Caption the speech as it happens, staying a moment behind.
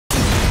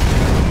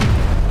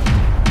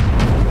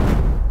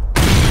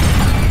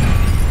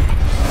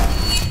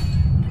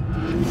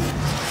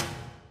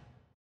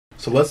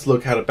So let's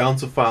look how to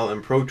bounce a file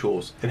in Pro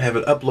Tools and have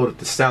it uploaded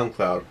to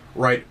SoundCloud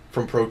right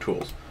from Pro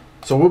Tools.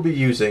 So we'll be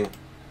using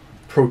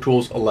Pro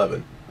Tools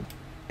 11.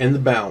 In the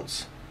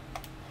bounce,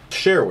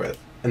 Share With,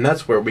 and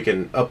that's where we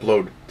can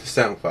upload to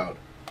SoundCloud.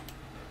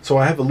 So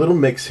I have a little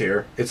mix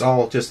here. It's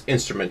all just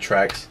instrument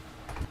tracks,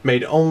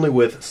 made only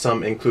with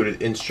some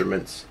included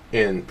instruments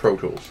in Pro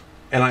Tools.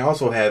 And I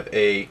also have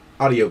a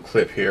audio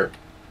clip here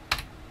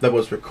that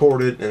was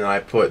recorded, and I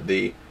put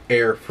the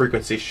air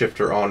frequency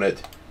shifter on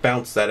it,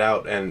 bounced that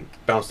out, and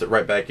bounced it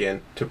right back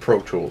in to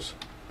Pro Tools.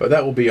 But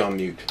that will be on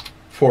mute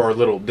for our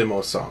little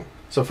demo song.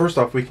 So first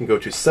off, we can go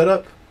to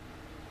Setup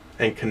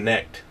and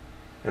Connect.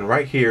 And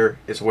right here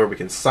is where we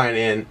can sign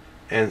in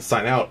and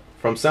sign out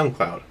from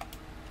SoundCloud.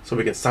 So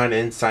we can sign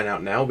in, sign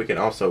out now. We can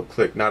also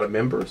click Not a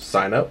Member,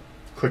 Sign Up.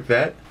 Click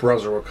that.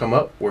 Browser will come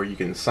up where you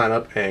can sign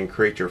up and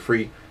create your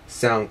free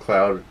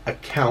SoundCloud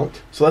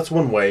account. So that's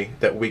one way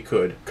that we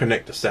could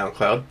connect to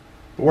SoundCloud,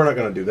 but we're not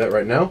going to do that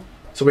right now.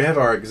 So we have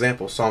our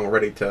example song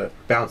ready to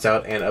bounce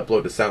out and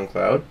upload to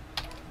SoundCloud.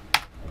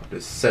 I'll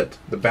just set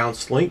the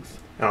bounce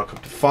length, and I'll come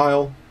to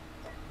File,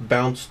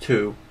 Bounce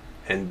to,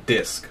 and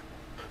Disk.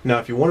 Now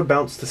if you want to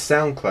bounce to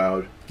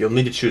SoundCloud, you'll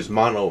need to choose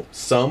mono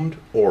summed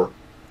or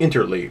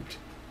interleaved.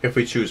 If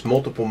we choose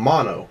multiple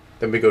mono,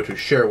 then we go to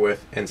Share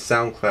With, and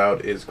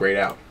SoundCloud is grayed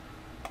out.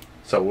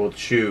 So we'll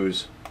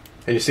choose,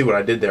 and you see what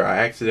I did there, I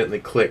accidentally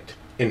clicked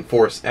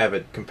Enforce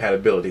Avid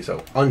Compatibility, so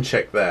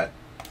uncheck that.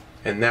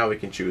 And now we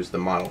can choose the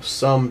mono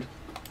summed,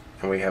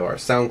 and we have our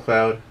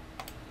SoundCloud,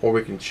 or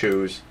we can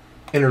choose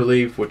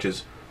interleave, which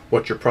is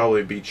what you'll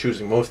probably be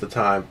choosing most of the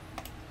time,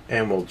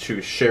 and we'll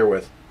choose Share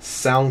With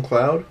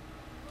SoundCloud.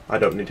 I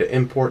don't need to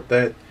import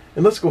that.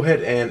 And let's go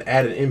ahead and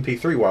add an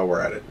MP3 while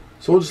we're at it.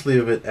 So we'll just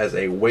leave it as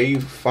a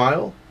WAV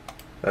file.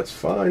 That's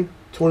fine.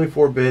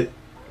 24-bit,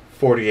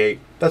 48.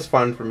 That's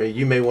fine for me.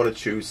 You may want to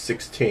choose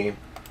 16.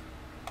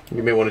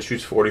 You may want to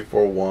choose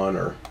 44.1,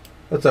 or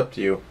that's up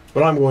to you.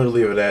 But I'm going to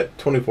leave it at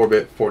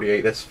 24-bit, 48.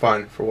 That's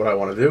fine for what I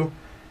want to do.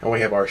 And we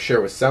have our Share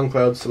With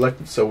SoundCloud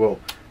selected, so we'll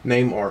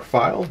name our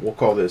file. We'll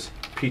call this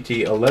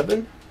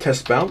PT11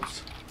 Test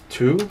Bounce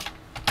to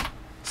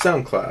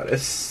SoundCloud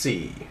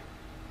SC.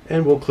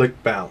 And we'll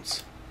click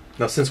Bounce.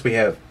 Now since we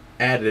have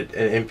added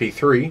an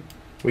MP3,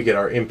 we get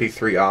our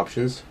MP3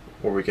 options,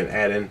 where we can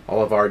add in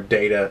all of our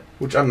data,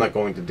 which I'm not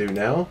going to do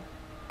now,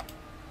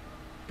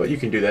 but you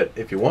can do that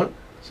if you want.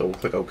 So we'll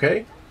click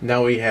OK.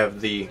 Now we have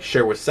the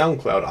Share With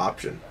SoundCloud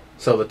option.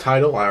 So the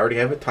title, I already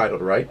have it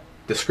titled right.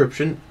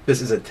 Description,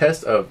 this is a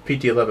test of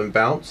PT11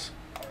 Bounce.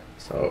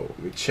 So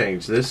we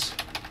change this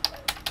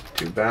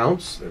to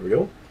Bounce. There we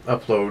go.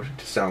 Upload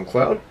to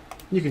SoundCloud.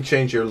 You can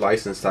change your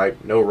license type,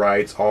 no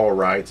rights, all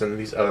rights, and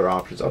these other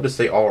options. I'll just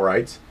say all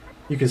rights.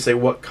 You can say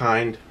what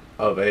kind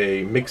of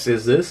a mix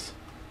is this.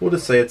 We'll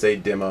just say it's a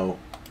demo.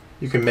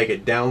 You can make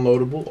it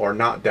downloadable or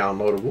not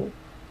downloadable.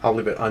 I'll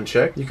leave it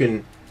unchecked. You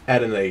can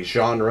add in a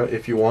genre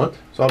if you want.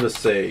 So I'll just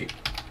say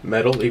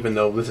metal, even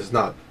though this is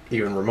not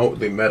even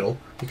remotely metal.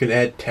 You can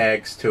add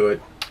tags to it.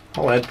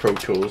 I'll add Pro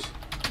Tools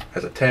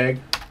as a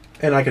tag.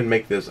 And I can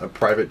make this a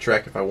private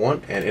track if I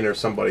want and enter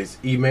somebody's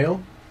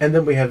email. And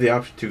then we have the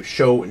option to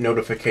show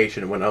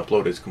notification when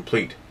upload is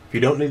complete. If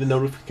you don't need the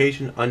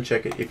notification,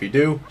 uncheck it. If you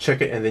do,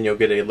 check it, and then you'll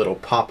get a little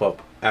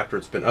pop-up after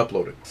it's been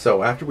uploaded.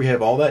 So after we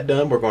have all that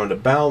done, we're going to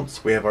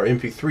bounce, we have our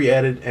MP3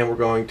 added, and we're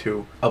going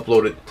to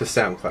upload it to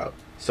SoundCloud.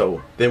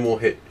 So then we'll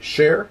hit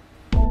share.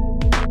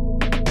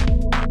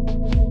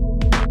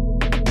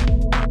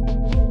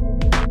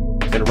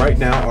 And right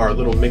now our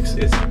little mix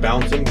is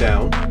bouncing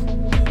down,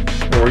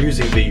 and we're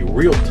using the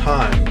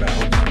real-time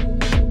bounce.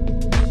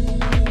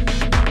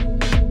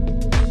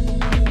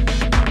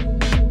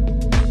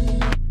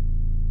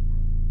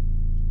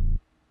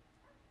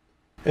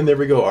 And there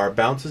we go, our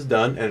bounce is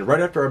done, and right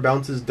after our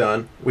bounce is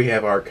done, we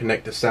have our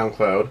Connect to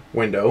SoundCloud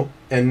window,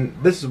 and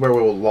this is where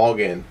we will log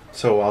in.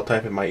 So I'll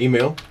type in my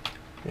email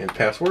and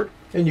password,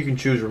 and you can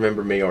choose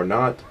Remember Me or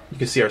not. You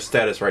can see our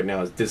status right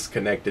now is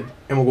disconnected,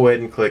 and we'll go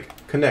ahead and click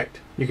Connect.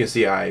 You can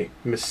see I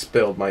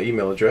misspelled my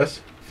email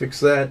address.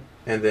 Fix that,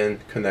 and then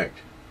Connect.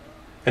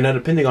 And now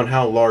depending on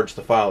how large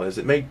the file is,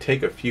 it may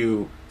take a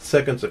few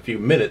seconds, a few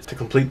minutes to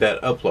complete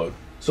that upload.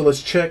 So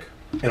let's check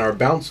in our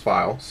bounce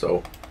file.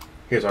 So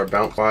here's our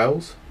bounce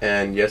files,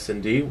 and yes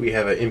indeed we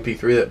have an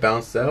MP3 that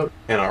bounced out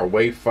and our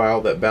WAV file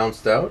that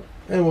bounced out,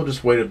 and we'll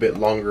just wait a bit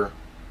longer.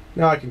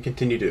 Now I can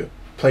continue to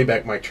play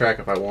back my track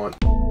if I want.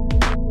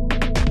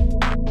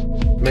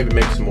 Maybe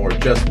make some more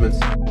adjustments.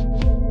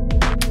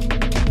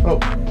 Oh,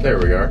 there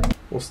we are.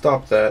 We'll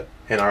stop that,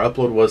 and our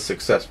upload was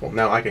successful.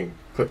 Now I can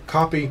click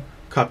copy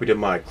to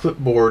my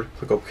clipboard,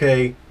 click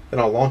OK, then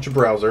I'll launch a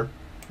browser.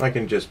 I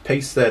can just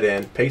paste that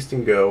in, paste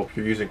and go if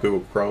you're using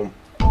Google Chrome.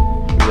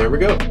 And there we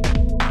go.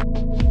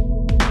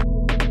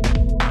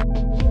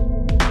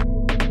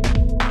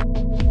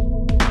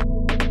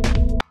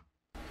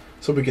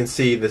 So we can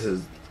see this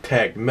is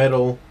tagged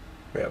metal,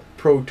 we have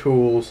Pro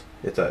Tools,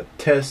 it's a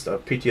test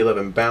of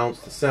PT11 Bounce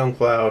to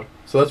SoundCloud,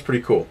 so that's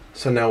pretty cool.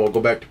 So now we'll go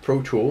back to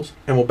Pro Tools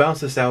and we'll bounce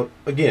this out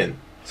again.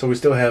 So we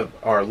still have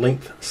our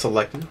length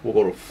selected. We'll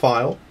go to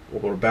File,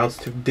 We'll go to bounce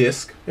to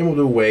disk, and we'll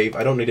do wave.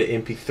 I don't need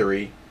an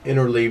MP3.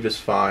 Interleaved is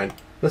fine.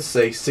 Let's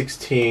say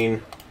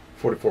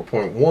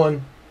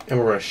 1644.1, and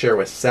we're going to share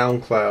with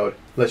SoundCloud.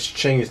 Let's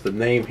change the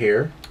name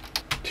here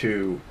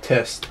to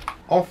test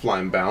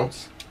offline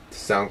bounce to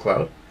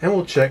SoundCloud, and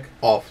we'll check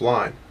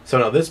offline. So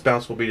now this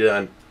bounce will be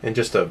done in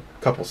just a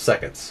couple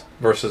seconds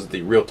versus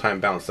the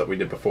real-time bounce that we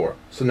did before.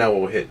 So now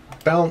we'll hit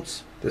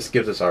bounce. This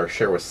gives us our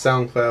share with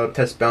SoundCloud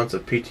test bounce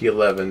of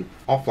PT11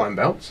 offline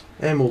bounce,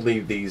 and we'll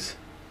leave these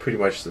pretty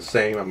much the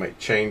same. I might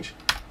change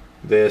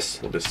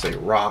this, we'll just say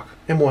rock,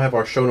 and we'll have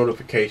our show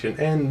notification,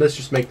 and let's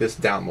just make this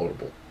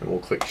downloadable, and we'll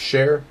click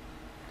share.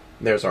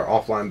 There's our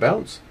offline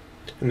bounce,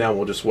 and now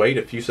we'll just wait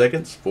a few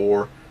seconds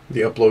for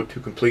the upload to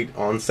complete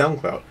on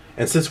SoundCloud.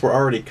 And since we're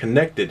already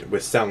connected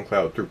with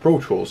SoundCloud through Pro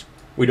Tools,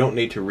 we don't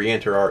need to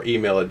re-enter our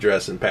email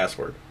address and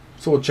password.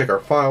 So we'll check our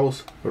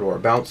files, go to our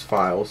bounce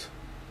files,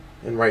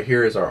 and right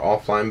here is our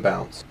offline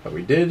bounce that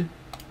we did.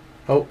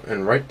 Oh,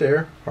 and right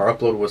there, our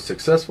upload was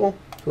successful.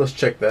 So let's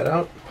check that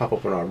out. Pop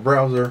open our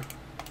browser.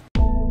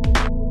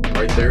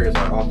 Right there is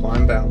our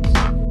offline bounce.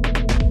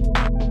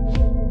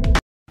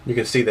 You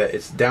can see that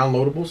it's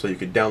downloadable, so you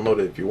can download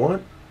it if you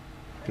want.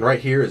 And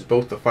right here is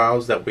both the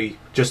files that we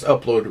just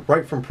uploaded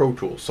right from Pro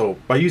Tools. So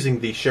by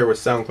using the Share with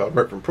SoundCloud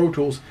right from Pro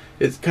Tools,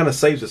 it kind of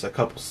saves us a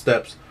couple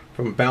steps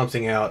from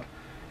bouncing out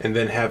and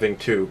then having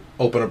to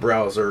open a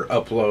browser,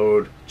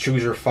 upload,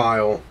 choose your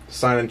file,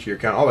 sign into your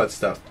account, all that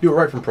stuff. Do it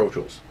right from Pro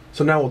Tools.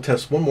 So now we'll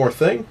test one more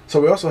thing. So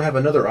we also have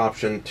another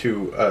option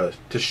to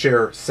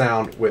share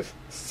sound with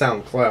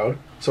SoundCloud.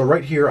 So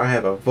right here I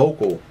have a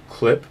vocal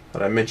clip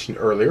that I mentioned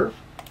earlier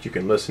that you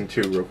can listen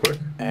to real quick.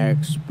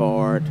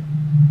 Export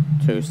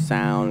to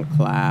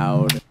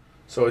SoundCloud.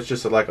 So it's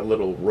just like a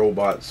little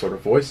robot sort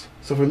of voice.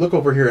 So if we look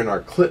over here in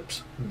our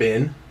clips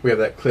bin, we have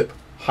that clip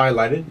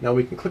highlighted. Now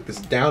we can click this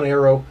down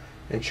arrow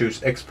and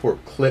choose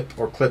export clip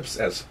or clips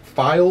as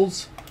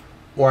files,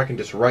 or I can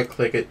just right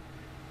click it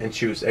and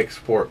choose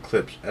export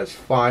clips as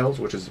files,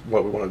 which is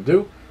what we want to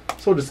do.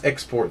 So we'll just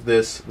export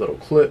this little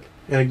clip,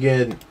 and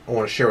again I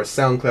want to share with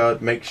SoundCloud.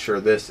 Make sure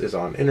this is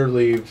on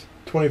interleaved.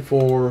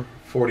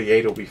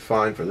 2448 will be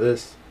fine for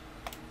this.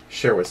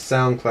 Share with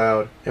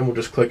SoundCloud, and we'll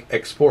just click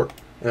export,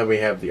 and then we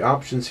have the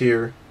options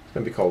here. It's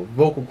going to be called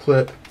vocal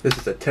clip. This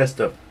is a test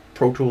of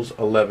Pro Tools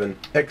 11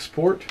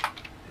 export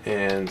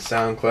and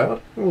SoundCloud,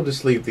 and we'll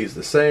just leave these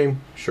the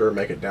same. Sure,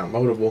 make it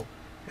downloadable,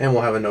 and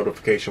we'll have a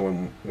notification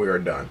when we are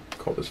done.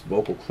 Call this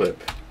vocal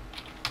clip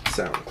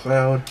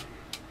SoundCloud,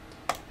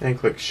 and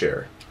click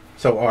share.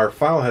 So our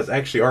file has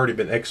actually already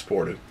been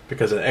exported,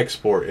 because an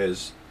export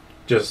is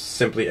just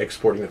simply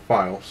exporting the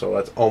file, so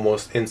that's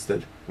almost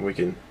instant. And we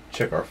can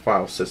check our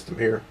file system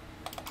here,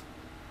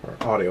 our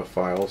audio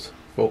files,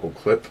 vocal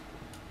clip,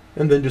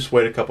 and then just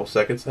wait a couple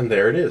seconds, and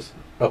there it is.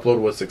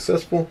 Upload was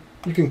successful.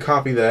 You can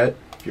copy that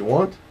if you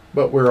want,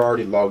 but we're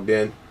already logged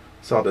in,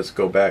 so I'll just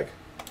go back,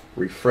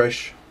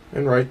 refresh,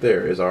 and right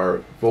there is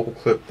our vocal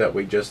clip that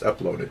we just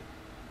uploaded.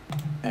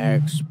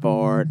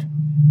 Export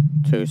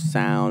to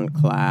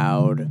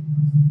SoundCloud.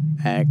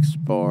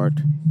 Export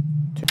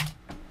to...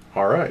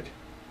 Alright.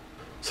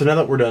 So now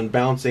that we're done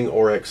bouncing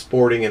or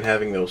exporting and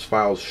having those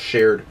files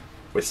shared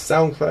with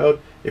SoundCloud,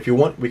 if you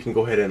want, we can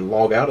go ahead and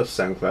log out of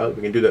SoundCloud.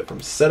 We can do that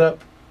from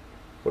setup,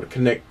 go to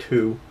connect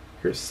to,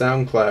 here's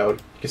SoundCloud.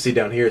 You can see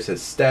down here it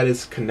says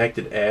status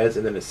connected as,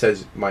 and then it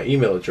says my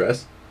email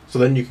address. So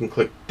then you can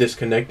click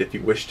disconnect if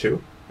you wish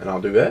to, and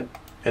I'll do that.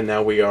 And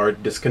now we are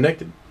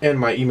disconnected. And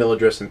my email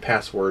address and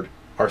password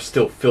are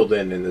still filled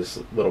in this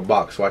little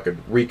box, so I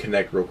could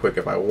reconnect real quick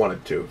if I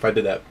wanted to, if I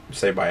did that,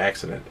 say, by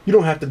accident. You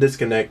don't have to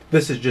disconnect.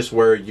 This is just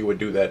where you would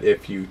do that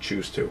if you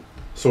choose to.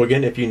 So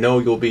again, if you know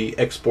you'll be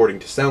exporting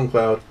to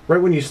SoundCloud,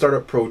 right when you start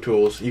up Pro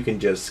Tools, you can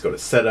just go to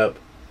setup,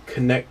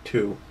 connect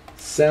to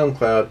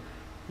SoundCloud,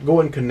 go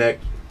and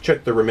connect,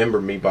 check the remember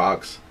me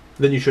box.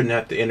 Then you shouldn't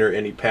have to enter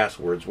any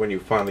passwords when you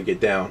finally get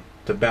down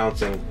to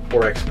bouncing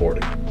or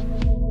exporting.